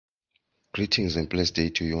Greetings and blessed day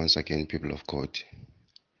to you once again, people of God.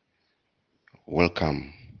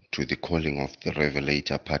 Welcome to the calling of the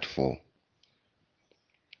Revelator Part 4.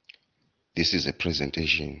 This is a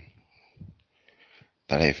presentation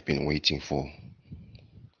that I've been waiting for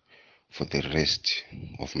the rest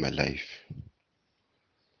of my life.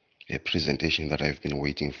 A presentation that I've been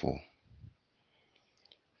waiting for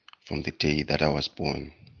from the day that I was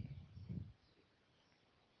born.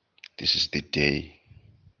 This is the day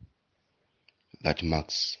that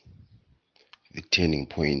marks the turning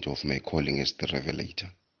point of my calling as the Revelator.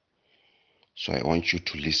 So I want you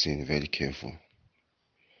to listen very careful.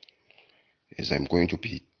 As I'm going to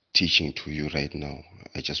be teaching to you right now,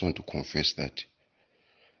 I just want to confess that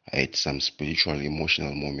I had some spiritual,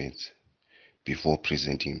 emotional moments before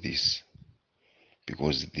presenting this,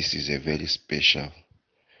 because this is a very special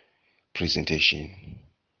presentation.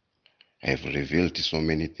 I have revealed so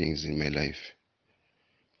many things in my life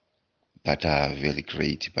that are very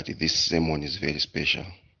great, but this sermon is very special.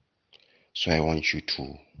 So I want you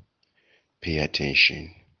to pay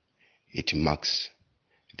attention. It marks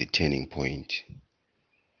the turning point.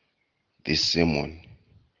 This sermon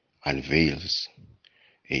unveils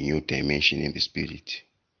a new dimension in the spirit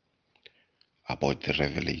about the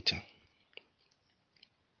Revelator.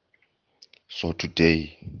 So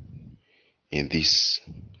today, in this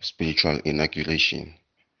spiritual inauguration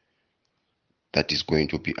that is going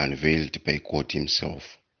to be unveiled by God Himself,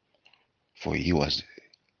 for He was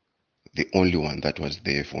the only one that was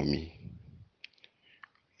there for me,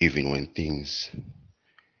 even when things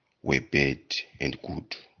were bad and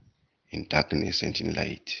good, in darkness and in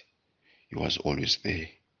light. He was always there.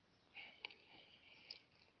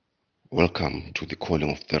 Welcome to the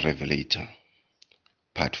calling of the Revelator,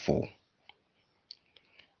 Part 4.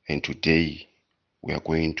 And today we are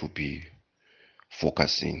going to be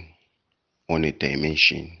focusing on a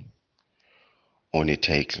dimension, on a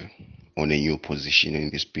title, on a new position in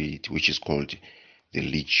the spirit, which is called the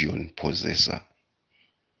Legion Possessor.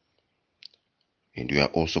 And we are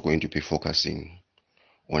also going to be focusing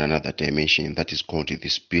on another dimension that is called the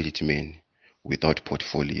Spirit Man without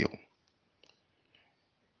portfolio,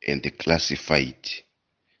 and the classified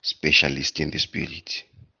specialist in the spirit.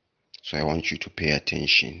 So I want you to pay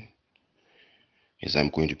attention as I'm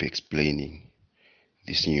going to be explaining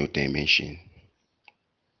this new dimension.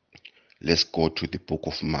 Let's go to the book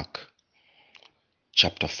of Mark,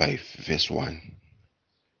 chapter 5, verse 1.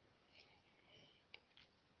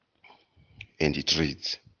 And it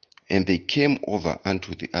reads, "And they came over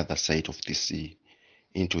unto the other side of the sea,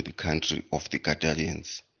 into the country of the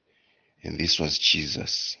Gadarenes." And this was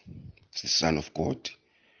Jesus, the Son of God,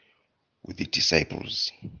 with the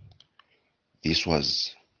disciples. This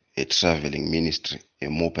was a traveling ministry, a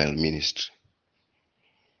mobile ministry.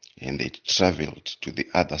 And they traveled to the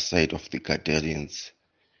other side of the Gadarenes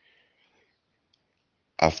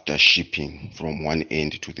after shipping from one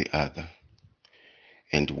end to the other.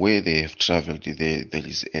 And where they have traveled, there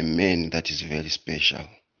is a man that is very special.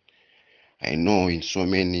 I know in so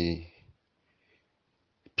many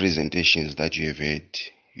presentations that you have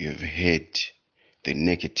heard the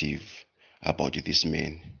negative about this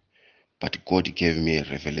man. But God gave me a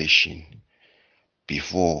revelation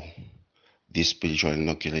before this spiritual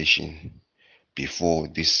inoculation, before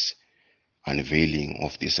this unveiling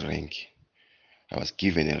of this rank. I was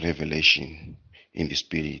given a revelation in the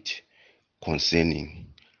spirit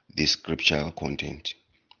concerning this scriptural content.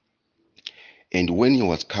 And when he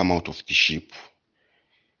was come out of the ship,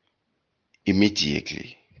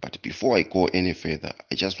 immediately, but before I go any further,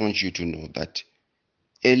 I just want you to know that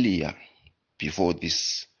earlier, before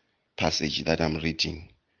this passage that I'm reading,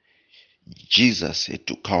 Jesus had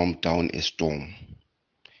to calm down a storm,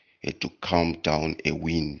 had to calm down a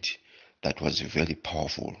wind that was very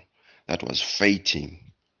powerful, that was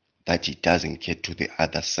fighting that he doesn't get to the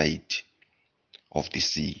other side of the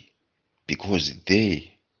sea, because there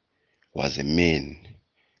was a man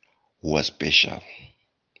who was special,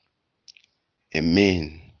 a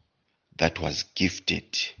man that was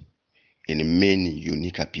gifted in many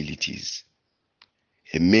unique abilities,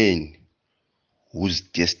 a man whose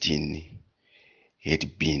destiny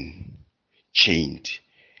had been changed.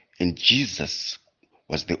 And Jesus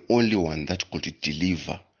was the only one that could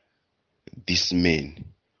deliver this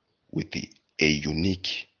man with a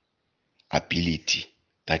unique ability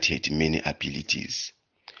that had many abilities.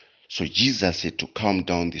 So Jesus had to calm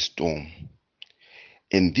down the storm.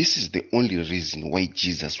 And this is the only reason why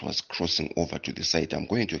Jesus was crossing over to the side. I'm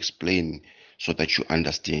going to explain so that you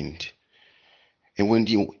understand. And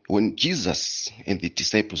when Jesus and the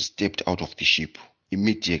disciples stepped out of the ship,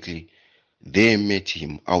 immediately there met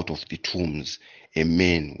him out of the tombs a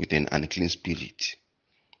man with an unclean spirit.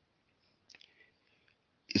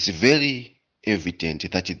 It's very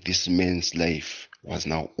evident that this man's life was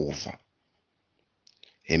now over.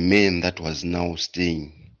 A man that was now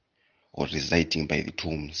staying or residing by the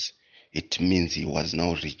tombs, it means he was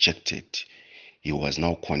now rejected, he was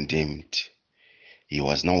now condemned, he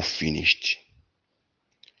was now finished.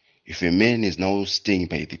 If a man is now staying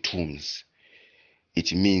by the tombs,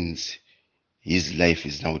 it means his life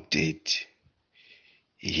is now dead.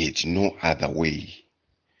 He had no other way.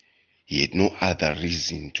 He had no other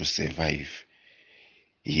reason to survive.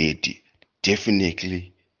 He had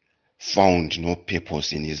definitely found no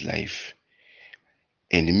purpose in his life.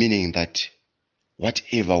 And meaning that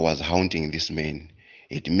whatever was haunting this man,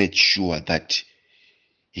 it made sure that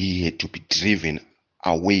he had to be driven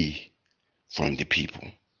away from the people.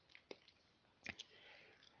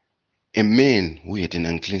 A man who had an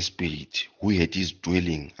unclean spirit, who had his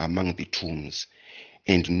dwelling among the tombs,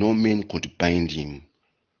 and no man could bind him,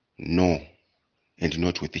 no, and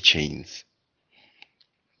not with the chains.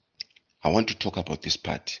 I want to talk about this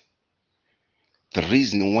part. The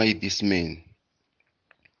reason why this man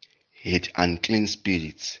had unclean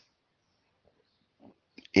spirits,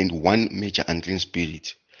 and one major unclean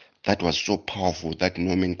spirit that was so powerful that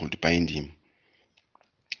no man could bind him,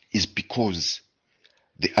 is because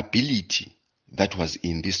the ability that was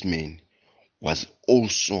in this man was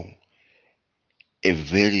also a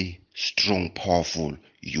very strong, powerful,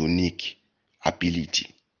 unique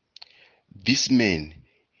ability. This man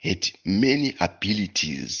had many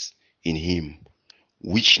abilities in him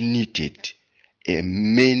which needed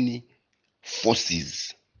many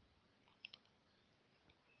forces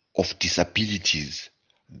of disabilities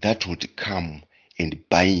that would come and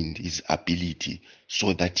bind his ability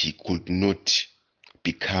so that he could not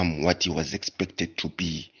become what he was expected to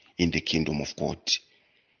be in the kingdom of God.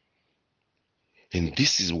 And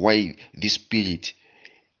this is why this spirit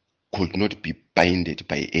could not be binded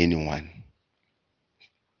by anyone.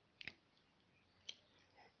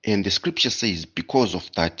 And the scripture says, because of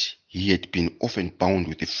that, he had been often bound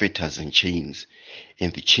with the fetters and chains,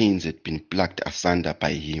 and the chains had been plucked asunder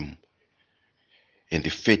by him, and the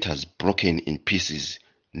fetters broken in pieces.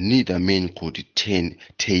 Neither man could tame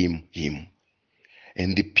him.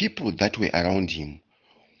 And the people that were around him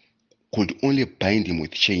could only bind him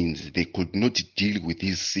with chains. They could not deal with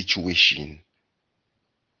his situation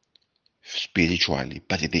spiritually,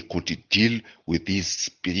 but they could deal with his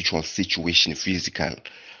spiritual situation physical,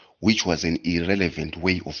 which was an irrelevant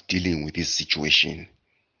way of dealing with his situation.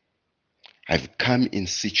 I've come in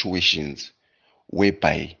situations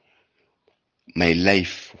whereby my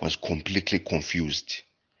life was completely confused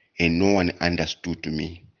and no one understood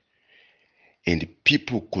me. And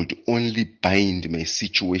people could only bind my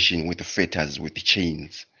situation with fetters, with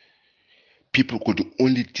chains. People could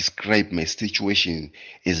only describe my situation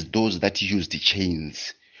as those that used the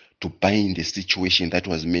chains to bind a situation that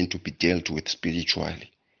was meant to be dealt with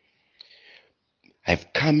spiritually.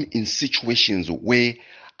 I've come in situations where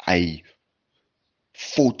I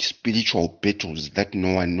fought spiritual battles that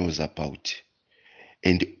no one knows about.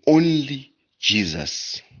 And only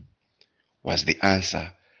Jesus was the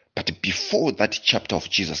answer. But before that chapter of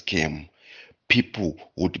Jesus came, people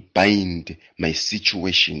would bind my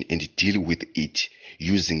situation and deal with it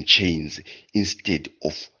using chains instead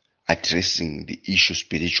of addressing the issue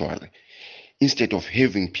spiritually. Instead of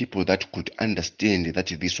having people that could understand that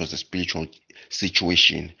this was a spiritual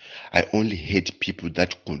situation, I only had people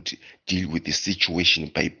that could deal with the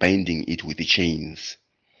situation by binding it with the chains.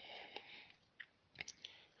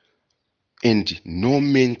 And no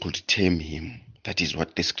man could tame him. That is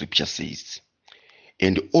what the scripture says.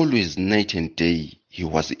 And always night and day he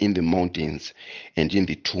was in the mountains and in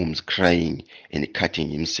the tombs crying and cutting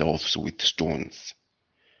himself with stones.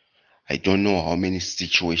 I don't know how many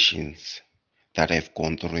situations that I've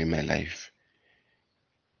gone through in my life,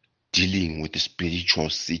 dealing with the spiritual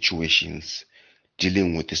situations,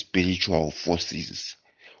 dealing with the spiritual forces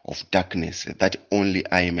of darkness that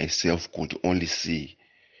only I myself could only see.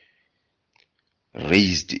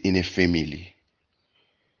 Raised in a family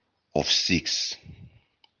of 6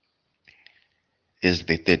 as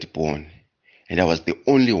the third born, and I was the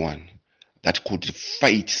only one that could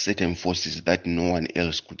fight certain forces that no one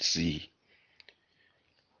else could see.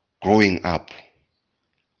 Growing up,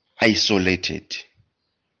 isolated,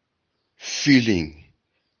 feeling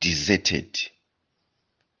deserted,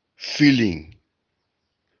 feeling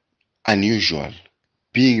unusual,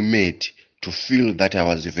 being made to feel that I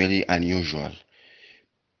was very unusual,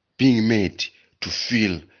 being made to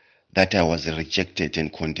feel that I was rejected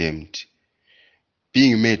and condemned,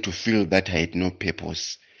 being made to feel that I had no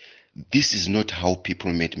purpose. This is not how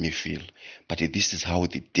people made me feel, but this is how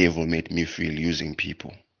the devil made me feel using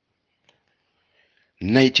people.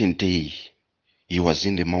 Night and day, he was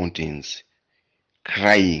in the mountains,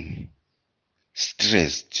 crying,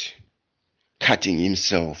 stressed, cutting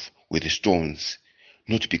himself with stones,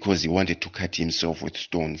 not because he wanted to cut himself with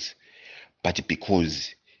stones, but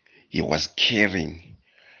because he was carrying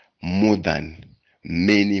more than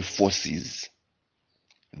many forces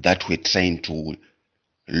that were trying to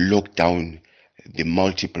lock down the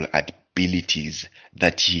multiple abilities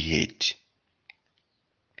that he had.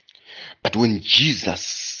 But when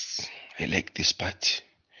Jesus, I like this part,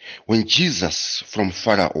 when Jesus from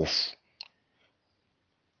far off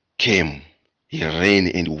came, he ran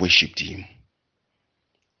and worshipped him.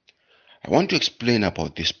 I want to explain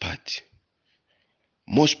about this part.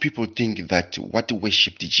 Most people think that what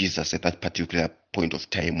worshipped Jesus at that particular point of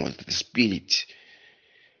time was the spirit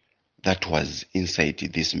that was inside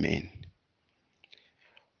this man.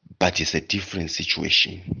 But it's a different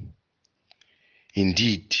situation.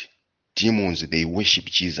 Indeed, demons, they worship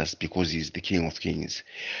Jesus because he's the King of Kings.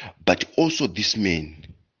 But also this man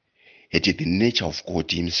had the nature of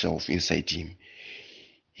God himself inside him.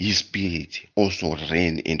 His spirit also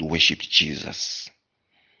ran and worshipped Jesus.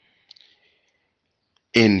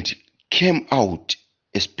 And came out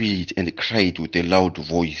a spirit and cried with a loud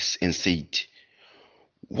voice and said,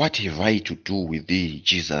 What have I to do with thee,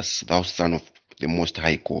 Jesus, thou Son of the Most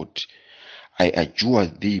High God? I adjure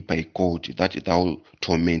thee by God that thou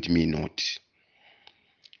torment me not.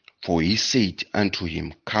 For he said unto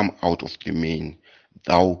him, Come out of the man,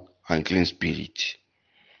 thou unclean spirit.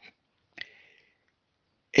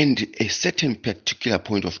 And a certain particular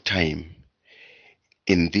point of time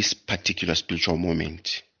in this particular spiritual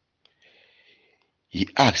moment, he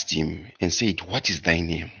asked him and said, What is thy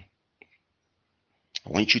name? I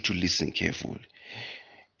want you to listen carefully.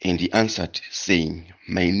 And he answered, saying,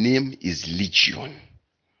 My name is Legion,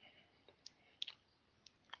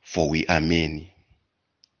 for we are many.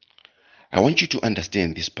 I want you to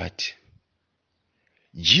understand this part.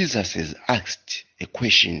 Jesus has asked a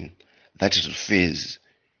question that refers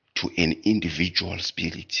to an individual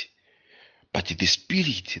spirit. But the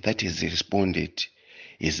spirit that has responded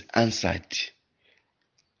is answered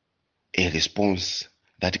a response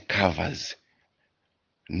that covers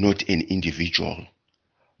not an individual,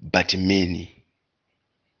 but many.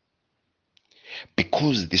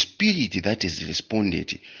 Because the spirit that has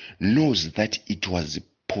responded knows that it was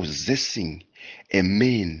possessing a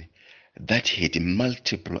man that had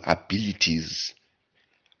multiple abilities.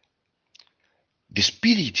 The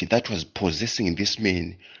spirit that was possessing this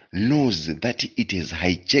man knows that it has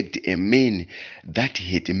hijacked a man that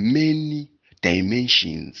had many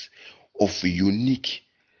dimensions of unique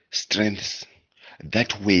strengths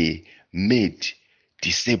that were made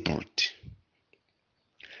disabled.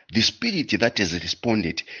 The spirit that has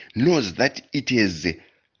responded knows that it has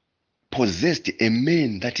possessed a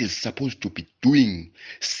man that is supposed to be doing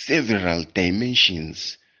several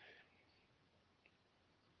dimensions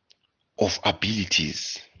of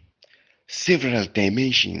abilities, several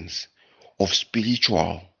dimensions of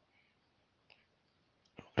spiritual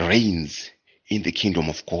reigns in the kingdom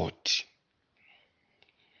of God.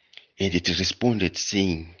 And it responded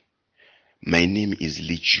saying, My name is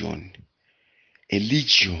Legion. A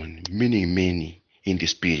legion meaning many in the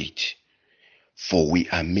spirit, for we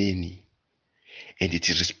are many. And it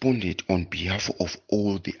responded on behalf of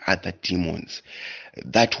all the other demons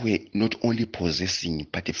that were not only possessing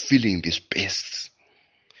but filling the space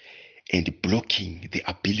and blocking the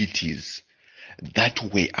abilities that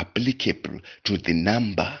were applicable to the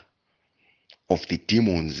number of the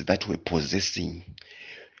demons that were possessing,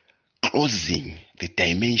 closing the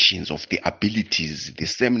dimensions of the abilities, the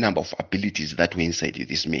same number of abilities that were inside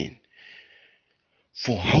this man.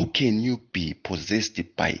 For how can you be possessed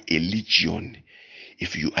by a legion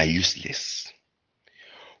if you are useless?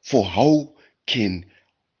 For how can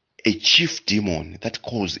a chief demon that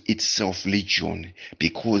calls itself legion,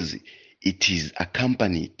 because it is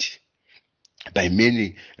accompanied by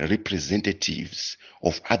many representatives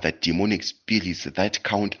of other demonic spirits that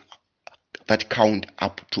count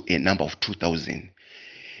up to a number of 2,000.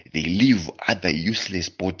 They leave other useless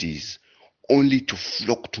bodies only to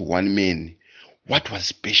flock to one man. What was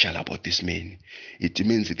special about this man? It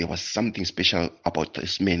means there was something special about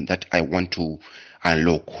this man that I want to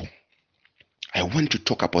unlock. I want to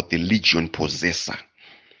talk about the legion possessor,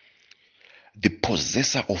 the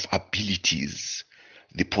possessor of abilities,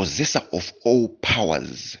 the possessor of all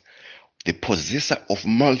powers, the possessor of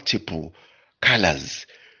multiple colors,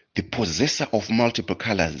 the possessor of multiple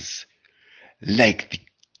colors, like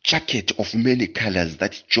jacket of many colors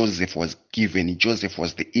that Joseph was given. Joseph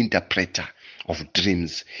was the interpreter of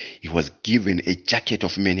dreams. He was given a jacket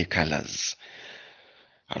of many colors.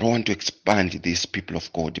 I don't want to expand this, people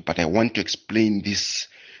of God, but I want to explain this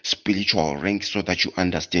spiritual rank so that you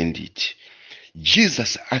understand it.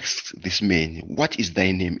 Jesus asks this man, "What is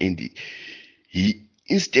thy name?" And he,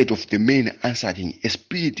 instead of the man answering, a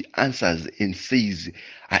spirit answers and says,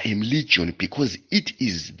 "I am Legion," because it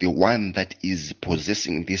is the one that is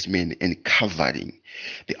possessing this man and covering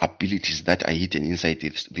the abilities that are hidden inside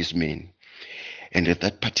this man. And at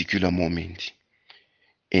that particular moment,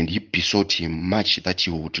 and he besought him much that he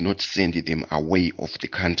would not send them away of the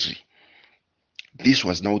country. This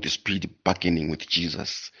was now the spirit bargaining with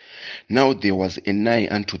Jesus. Now there was a nigh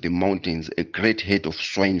unto the mountains a great herd of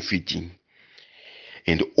swine feeding.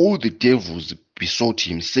 And all the devils besought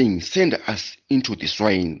him, saying, "Send us into the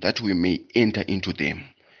swine, that we may enter into them."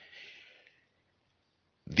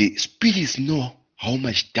 The spirits know how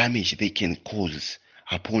much damage they can cause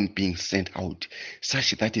upon being sent out,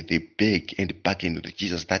 such that they beg and bargain with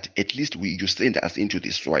Jesus that at least you send us into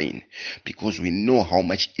the swine, because we know how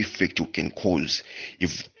much effect you can cause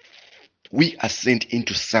if we are sent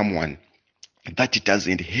into someone that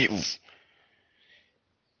doesn't have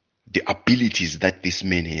the abilities that this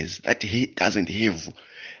man has, that he doesn't have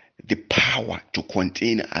the power to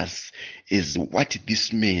contain us, is what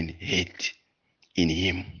this man had in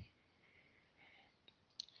him.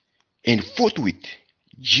 And forthwith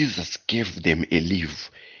Jesus gave them a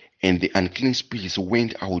leave, and the unclean spirits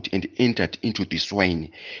went out and entered into the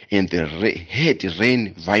swine, and the herd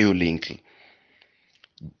ran violently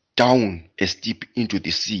down a steep into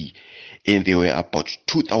the sea, and there were about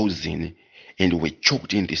 2,000 and were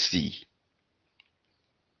choked in the sea.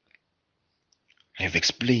 I have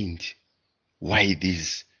explained why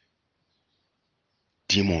these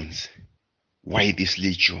demons, why this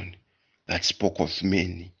legion that spoke of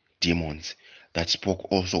many demons, that spoke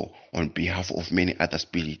also on behalf of many other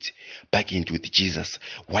spirits, bargained with Jesus,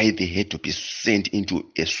 why they had to be sent into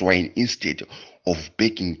a swine instead of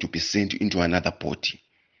begging to be sent into another body.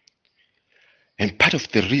 And part of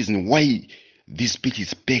the reason why these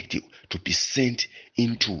spirits begged to be sent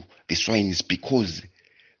into the swine is because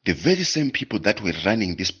the very same people that were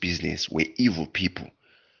running this business were evil people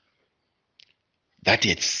that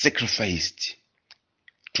had sacrificed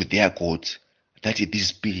to their gods, that these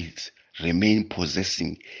spirits remain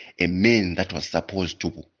possessing a man that was supposed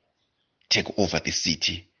to take over the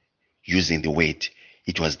city using the word.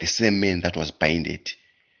 It was the same man that was binded.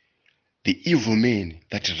 The evil men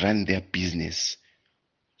that ran their business,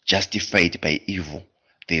 justified by evil,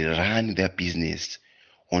 they ran their business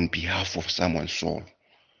on behalf of someone's soul.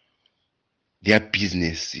 Their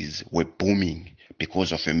businesses were booming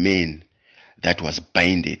because of a man that was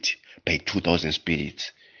binded by 2,000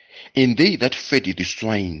 spirits. And they that fed the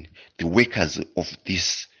swine, the workers of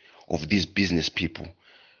these business people,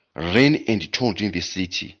 ran and told in the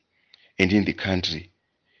city and in the country,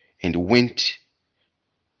 and went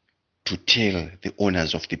to tell the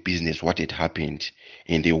owners of the business what had happened.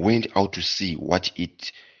 And they went out to see what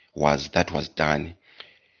it was that was done.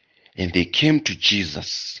 And they came to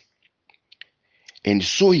Jesus and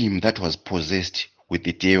saw him that was possessed with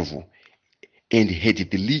the devil, and had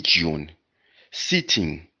the legion,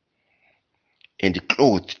 sitting and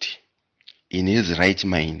clothed in his right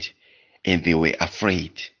mind, and they were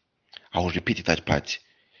afraid. I will repeat that part.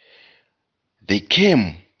 They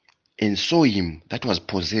came and saw him that was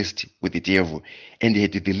possessed with the devil, and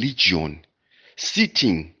had the legion,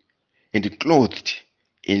 sitting and clothed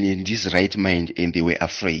in his right mind, and they were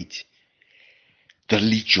afraid. The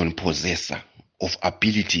legion possessor of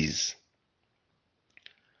abilities,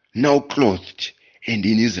 now clothed and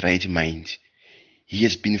in his right mind, he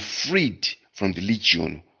has been freed from the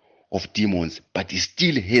legion of demons, but he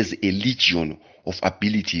still has a legion of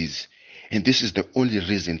abilities. And this is the only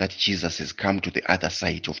reason that Jesus has come to the other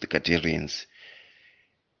side of the Gadarenes,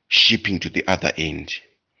 shipping to the other end.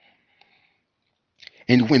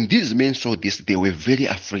 And when these men saw this, they were very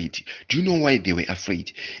afraid. Do you know why they were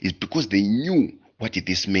afraid? It's because they knew what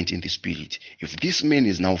this meant in the spirit. If this man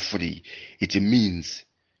is now free, it means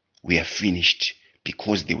we are finished,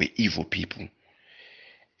 because they were evil people.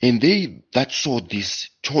 And they that saw this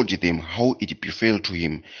told them how it befell to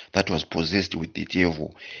him that was possessed with the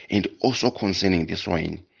devil, and also concerning the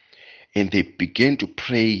swine. And they began to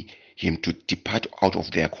pray him to depart out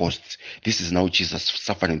of their coasts. This is now Jesus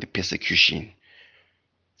suffering the persecution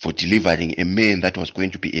for delivering a man that was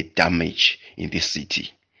going to be a damage in this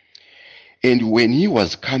city. And when he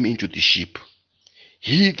was come into the ship,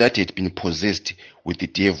 he that had been possessed with the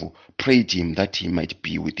devil prayed him that he might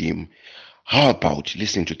be with him. How about,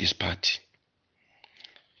 listen to this part.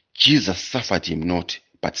 Jesus suffered him not,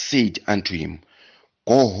 but said unto him,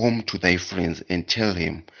 Go home to thy friends and tell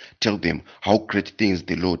them how great things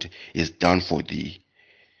the Lord has done for thee.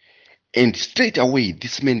 And straightway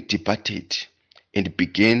this man departed and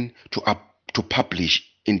began to publish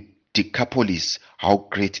in Decapolis how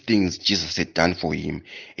great things Jesus had done for him,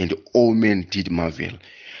 and all men did marvel.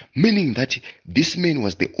 Meaning that this man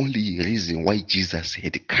was the only reason why Jesus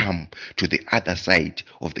had come to the other side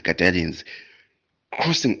of the Gadarenes,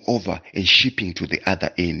 crossing over and shipping to the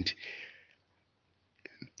other end.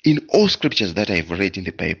 In all scriptures that I've read in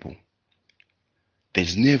the Bible,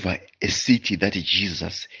 there's never a city that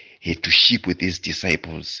Jesus had to ship with his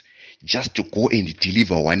disciples just to go and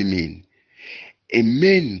deliver one man. A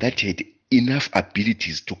man that had enough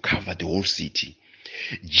abilities to cover the whole city.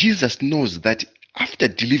 Jesus knows that after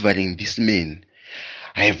delivering this man,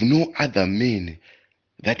 I have no other man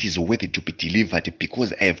that is worthy to be delivered,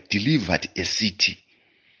 because I have delivered a city.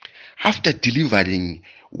 After delivering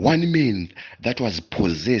one man that was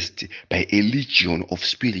possessed by a legion of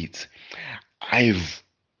spirits, I've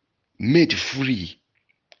made free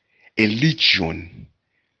a legion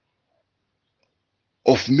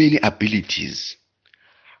of many abilities.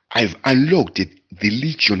 I've unlocked the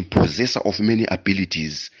legion possessor of many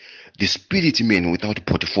abilities, the spirit man without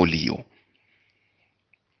portfolio,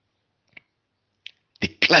 the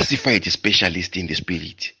classified specialist in the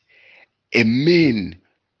spirit, a man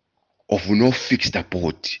of no fixed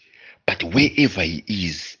abode, but wherever he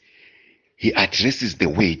is, he addresses the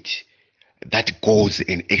word that goes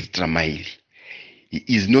an extra mile. He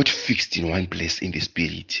is not fixed in one place in the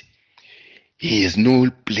spirit. He has no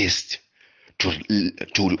place to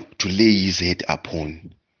lay his head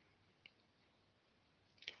upon.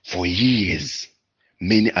 For he has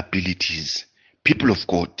many abilities. People of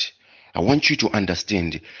God, I want you to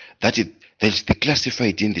understand that there's the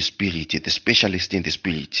classified in the spirit, the specialist in the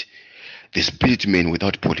spirit man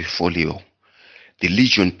without portfolio, the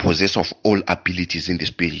legion possessor of all abilities in the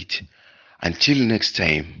spirit. Until next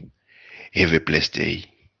time, have a blessed day.